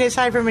you,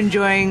 aside from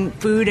enjoying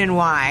food and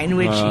wine,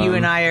 which you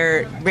and I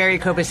are very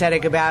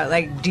copacetic about,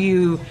 do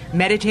you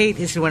meditate?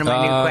 This is one of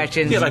my new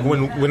questions. Yeah,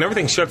 when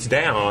everything shuts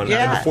down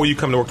and before you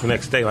come to work the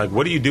next day,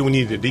 what do you do when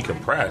you need to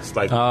decompress?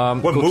 What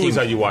cooking, movies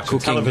are you watching?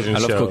 Cooking. Television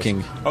shows? I love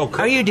cooking.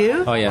 Oh, you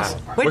do? Oh, yes.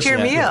 Wow. What's your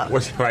meal?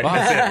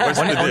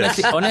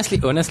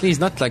 Honestly, it's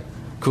not like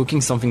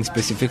cooking something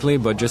specifically,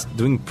 but just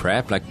doing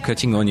prep, like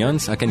cutting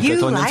onions. I can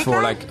cut onions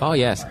for oh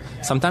yes.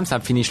 Sometimes I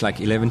finish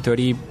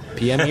 11:30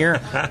 p.m. here.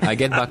 I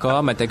get back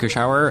home, I take a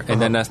shower, and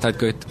then I start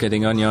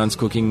cutting onions,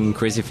 cooking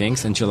crazy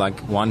things until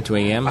 1, 2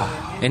 a.m.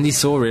 And it's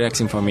so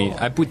relaxing for me.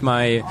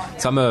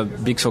 So I'm a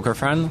big soccer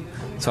fan.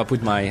 So I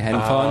put my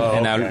headphone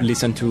and I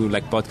listen to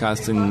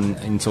podcasts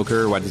in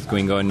soccer, what is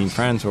going on in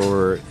France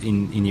or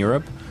in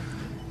Europe.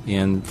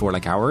 And for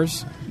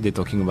hours, they're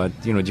talking about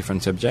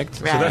different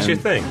subjects. Right. So that's your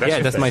thing.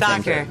 That's my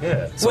Soccer. thing.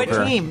 Yeah.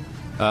 What team?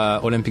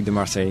 Olympique de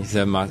Marseille,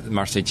 the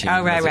Marseille team.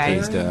 Oh, right.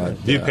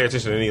 Do you pay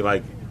attention to any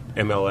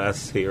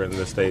MLS here in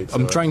the States?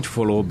 I'm trying to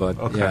follow, but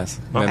yes.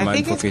 I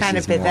think it's kind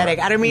of pathetic.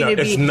 I don't mean to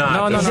be... It's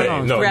not the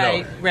same. No.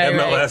 Right.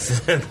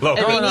 MLS and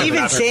local.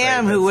 even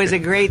Sam, who was a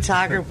great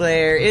soccer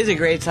player,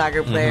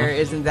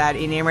 isn't that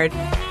enamored?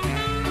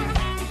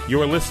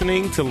 You're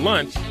listening to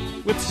Lunch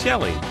with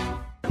Shelley.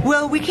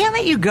 Well, we can't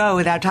let you go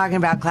without talking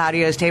about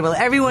Claudio's Table.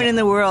 Everyone in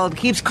the world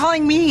keeps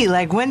calling me,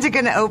 when's it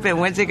going to open?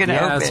 When's it going to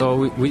open? Yeah,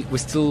 so we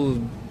still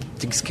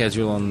think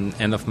schedule on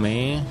end of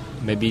May,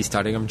 maybe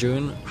starting of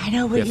June. I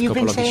know, but you've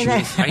been saying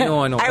that. I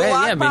know. I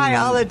walk by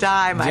all the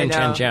time. I know.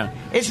 Change, yeah.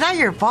 It's not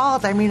your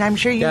fault. I'm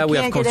sure you can't we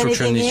have get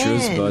construction anything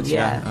issues, in. but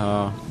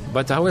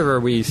but however,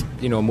 we're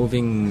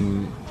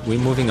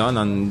moving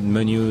on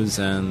menus,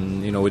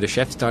 and with the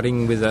chef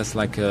starting with us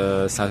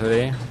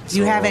Saturday.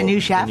 You have a new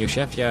chef? A new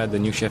chef, yeah. The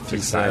new chef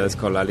is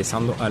called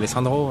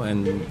Alessandro,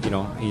 and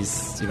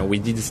he's we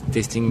did this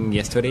tasting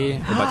yesterday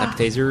about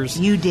appetizers.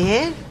 You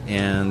did?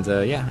 And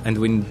and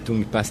we're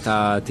doing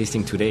pasta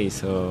tasting today.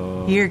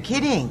 So you're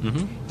kidding?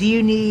 Mm-hmm. Do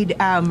you need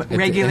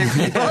regular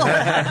people?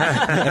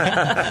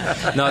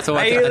 No. So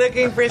are you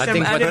looking for some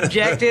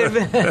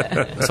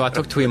unobjective? So I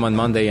talked to him on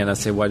Monday, and I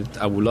said, what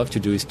I would love to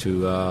do is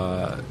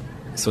to.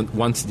 So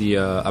once the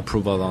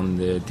approval on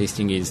the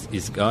tasting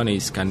is gone,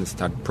 is kind of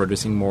start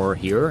producing more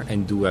here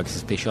and do a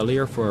special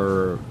here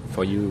for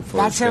you for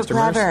That's so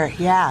customers. clever,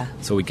 yeah.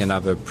 So we can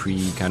have a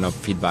pre kind of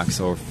feedbacks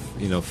of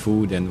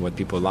food and what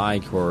people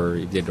like, or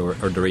if they're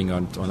ordering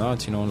or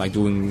not. Like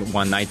doing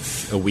one night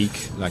a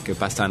week, like a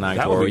pasta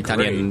night or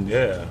Italian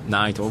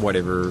night or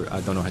whatever.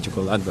 I don't know how to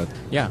call that, but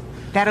yeah.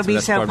 That'll be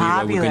so popular.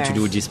 What we're going to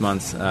do this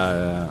month.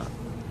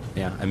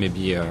 And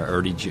maybe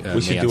early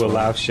we should do a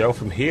live show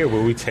from here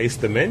where we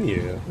taste the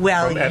menu.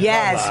 Well,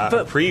 yes.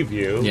 But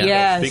preview.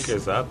 Yes.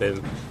 Speakers up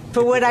and...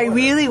 But what I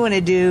really want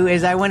to do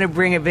is I want to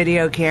bring a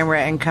video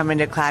camera and come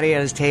into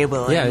Claudio's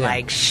table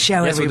and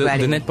show everybody.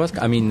 So the net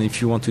podcast, I mean,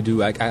 if you want to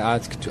do, I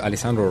asked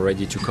Alessandro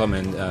already to come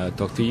and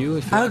talk to you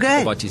if you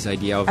good. About his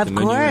idea of the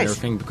menu and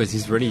everything, because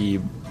he's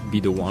really be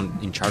the one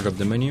in charge of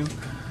the menu.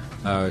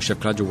 Chef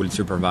Claudio will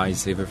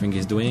supervise everything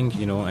he's doing,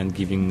 and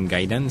giving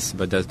guidance,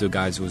 but that's the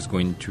guys who's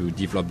going to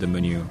develop the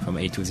menu from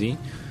A to Z.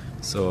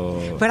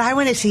 So, but I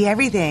want to see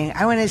everything.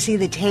 I want to see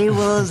the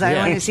tables. I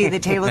want to see the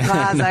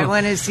tablecloths. I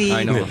want to see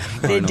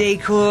the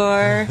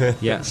decor.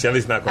 Yeah,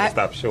 Shelly's not going to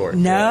stop short.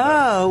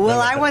 No,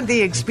 well, I want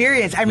the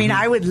experience. I mean,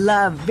 I would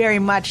love very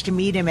much to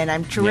meet him, and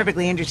I'm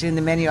terrifically interested in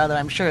the menu. Although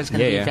I'm sure it's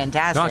going to be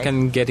fantastic. No, I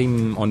can get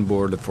him on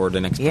board for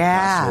the next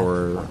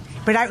podcast.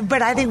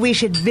 But I think we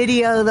should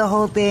video the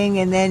whole thing,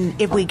 and then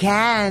if we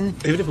can,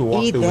 even if we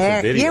walk eat through there.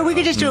 with the video. Yeah, we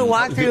could just do a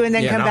walkthrough and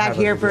then come back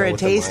here for a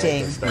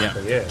tasting.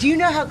 Do you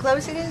know how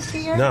close it is to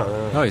here? No,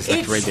 it's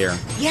like right there.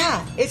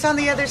 Yeah, it's on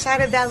the other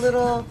side of that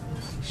little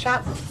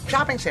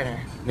shopping center.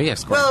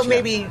 Yes, correct. Well,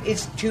 maybe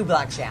it's 2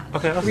 blocks down.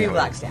 Okay, 3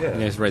 blocks down. Yeah,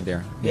 it's right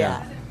there.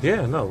 Yeah.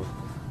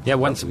 Yeah,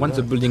 once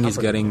the building is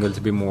getting a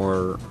little bit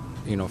more,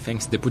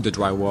 things, they put the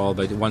drywall,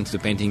 but once the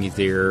painting is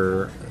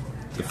there,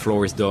 the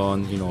floor is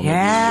done, maybe you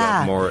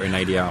have more an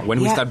idea. When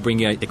we start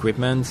bringing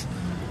equipment,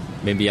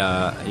 maybe,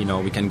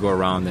 we can go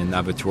around and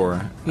have a tour.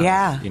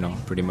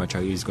 Pretty much how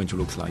it's going to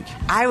look like.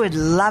 I would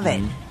love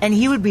it. And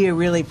he would be a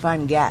really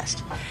fun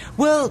guest.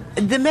 Well,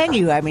 the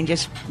menu, I mean,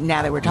 just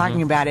now that we're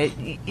talking about it,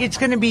 it's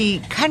going to be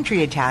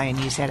country Italian,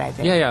 you said, I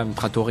think. Yeah,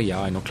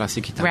 trattoria,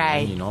 classic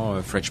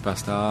Italian, French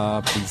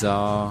pasta,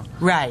 pizza.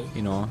 Right.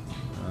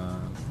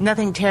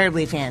 Nothing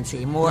terribly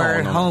fancy,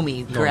 more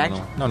homey, correct?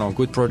 No,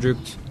 good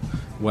product.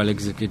 Well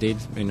executed,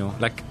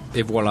 like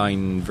Et Voilà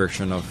in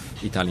version of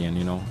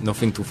Italian,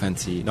 nothing too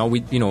fancy. No,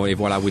 Et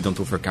Voilà, we don't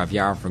offer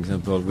caviar, for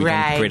example. We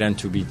don't pretend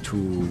to be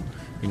too,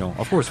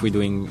 of course we're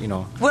doing,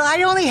 Well,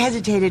 I only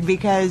hesitated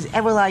because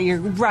Et Voilà, you're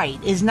right,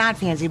 is not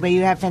fancy, but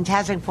you have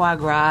fantastic foie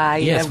gras,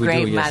 you have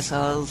great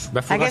mussels.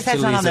 But I guess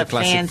that's not on the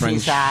fancy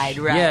French side,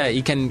 right? Yeah,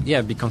 it can,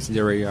 be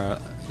considered,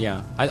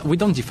 we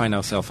don't define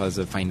ourselves as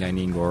a fine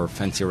dining or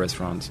fancy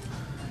restaurant.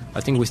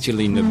 I think we're still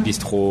in a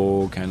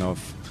bistro kind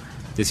of.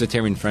 There's a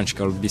term in French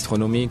called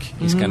bistronomique.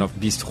 It's kind of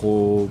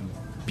bistro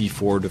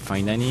before the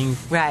fine dining.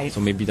 Right. So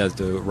maybe that's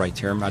the right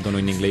term. I don't know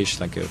in English,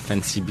 like a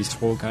fancy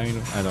bistro kind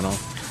of. I don't know.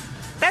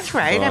 That's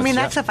right. I mean,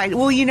 that's a fine.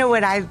 Well,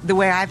 the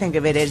way I think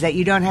of it is that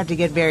you don't have to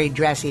get very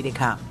dressy to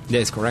come.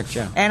 That's correct,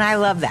 yeah. And I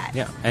love that.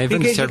 Yeah. And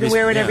because you can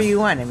wear whatever you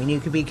want. I mean, you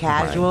could be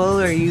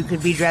casual or you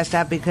could be dressed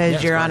up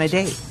because you're on a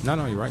date.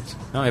 No, you're right.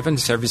 No, even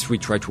the service we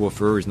try to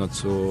offer is not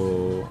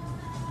so...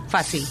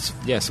 fussy.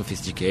 Yeah,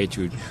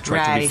 sophisticated. To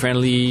try to be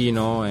friendly,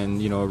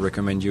 and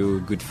recommend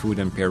you good food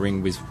and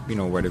pairing with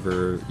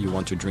whatever you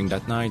want to drink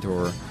that night,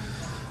 or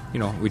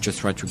we just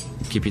try to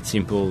keep it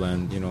simple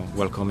and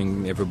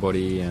welcoming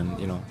everybody,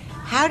 and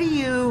How do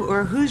you,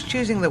 or who's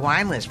choosing the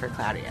wine list for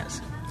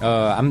Claudio's?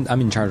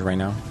 I'm in charge right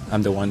now.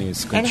 I'm the one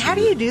who's going. And how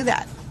do you do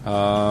that?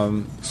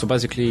 So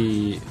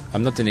basically,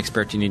 I'm not an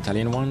expert in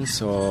Italian ones,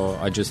 so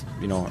I just,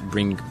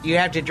 bring... You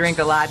have to drink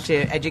a lot to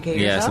educate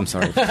yourself? Yes, I'm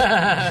sorry.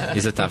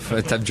 It's a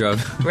tough job.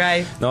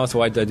 Right. No, so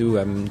what I do,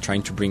 I'm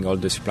trying to bring all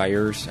the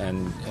suppliers,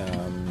 and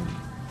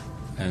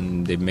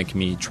they make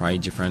me try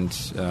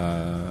different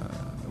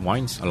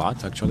wines, a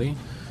lot, actually.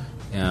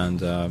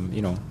 And,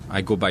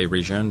 I go by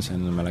regions,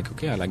 and I'm like,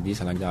 okay, I like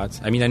this, I like that.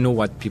 I mean, I know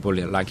what people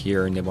like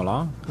here in Et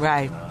Voilà.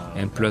 Right.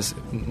 And plus,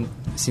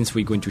 since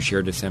we're going to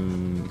share the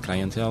same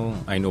clientele,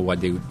 I know what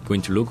they're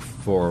going to look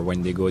for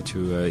when they go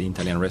to an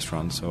Italian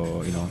restaurant.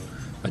 So,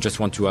 I just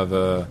want to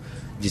have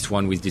this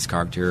one with this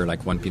character,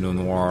 like one Pinot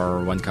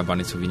Noir, one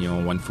Cabernet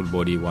Sauvignon, one full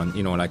body, one,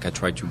 I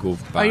try to go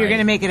by... Oh, you're going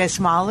to make it a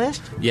small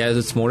list? Yeah,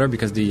 it's smaller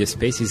because the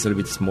space is a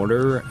little bit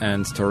smaller,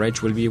 and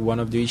storage will be one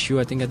of the issue,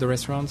 I think, at the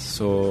restaurants.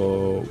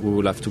 So we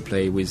will have to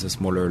play with a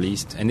smaller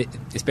list. And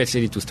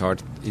especially to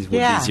start, it will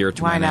be easier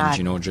to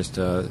manage, just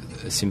a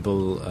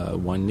simple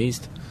wine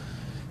list.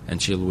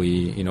 Until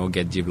we,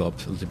 get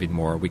developed a little bit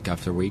more week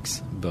after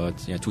weeks. But,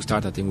 to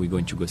start, I think we're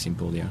going to go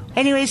simple,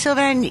 Anyway,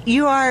 Sylvain,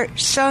 you are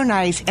so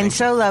nice and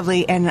so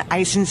lovely, and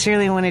I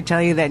sincerely want to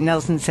tell you that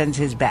Nelson sends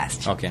his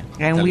best. Okay.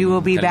 And we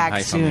will be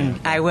back soon.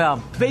 I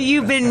will. But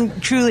you've been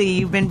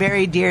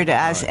very dear to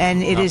us,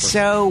 and it is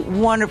so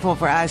wonderful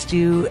for us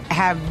to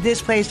have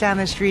this place down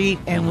the street,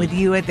 and with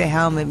you at the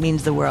helm, it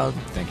means the world.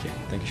 Thank you.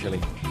 Thank you, Shelley.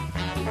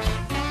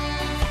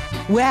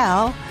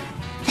 Well...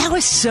 That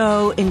was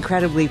so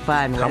incredibly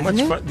fun, How wasn't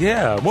much it? fun?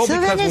 Yeah. Well, So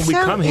because that when is we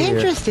so come here,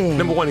 interesting.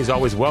 number one, he's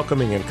always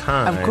welcoming and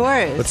kind. Of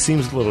course. But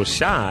seems a little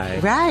shy.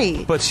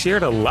 Right. But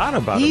shared a lot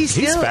about He him.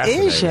 still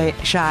is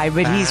shy,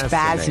 but he's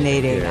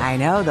fascinating. Yeah. I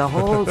know, the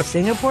whole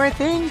Singapore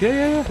thing.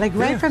 Yeah. Like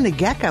right Yeah. from the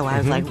get-go, I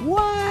was like,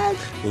 what?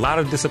 A lot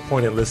of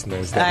disappointed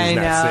listeners that I he's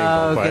not know,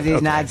 single. because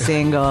he's not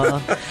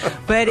single.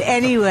 But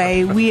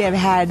anyway, we have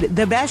had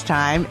the best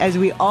time, as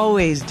we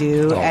always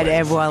do at Always.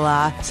 Et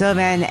Voila.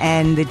 Sylvain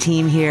and the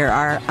team here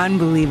are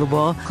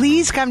unbelievable.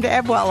 Please come to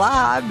Et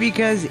Voila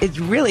because it's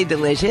really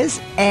delicious.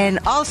 And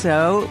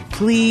also,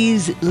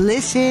 please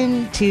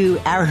listen to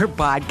our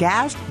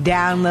podcast,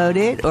 download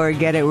it, or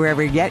get it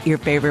wherever you get your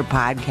favorite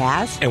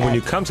podcast. And when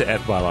you come to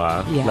Et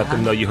Voila, Yeah. let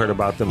them know you heard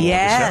about them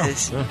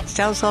Yes, on the show.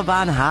 tell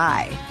Sylvain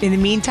hi. In the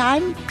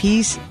meantime,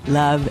 peace,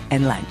 love,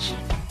 and lunch.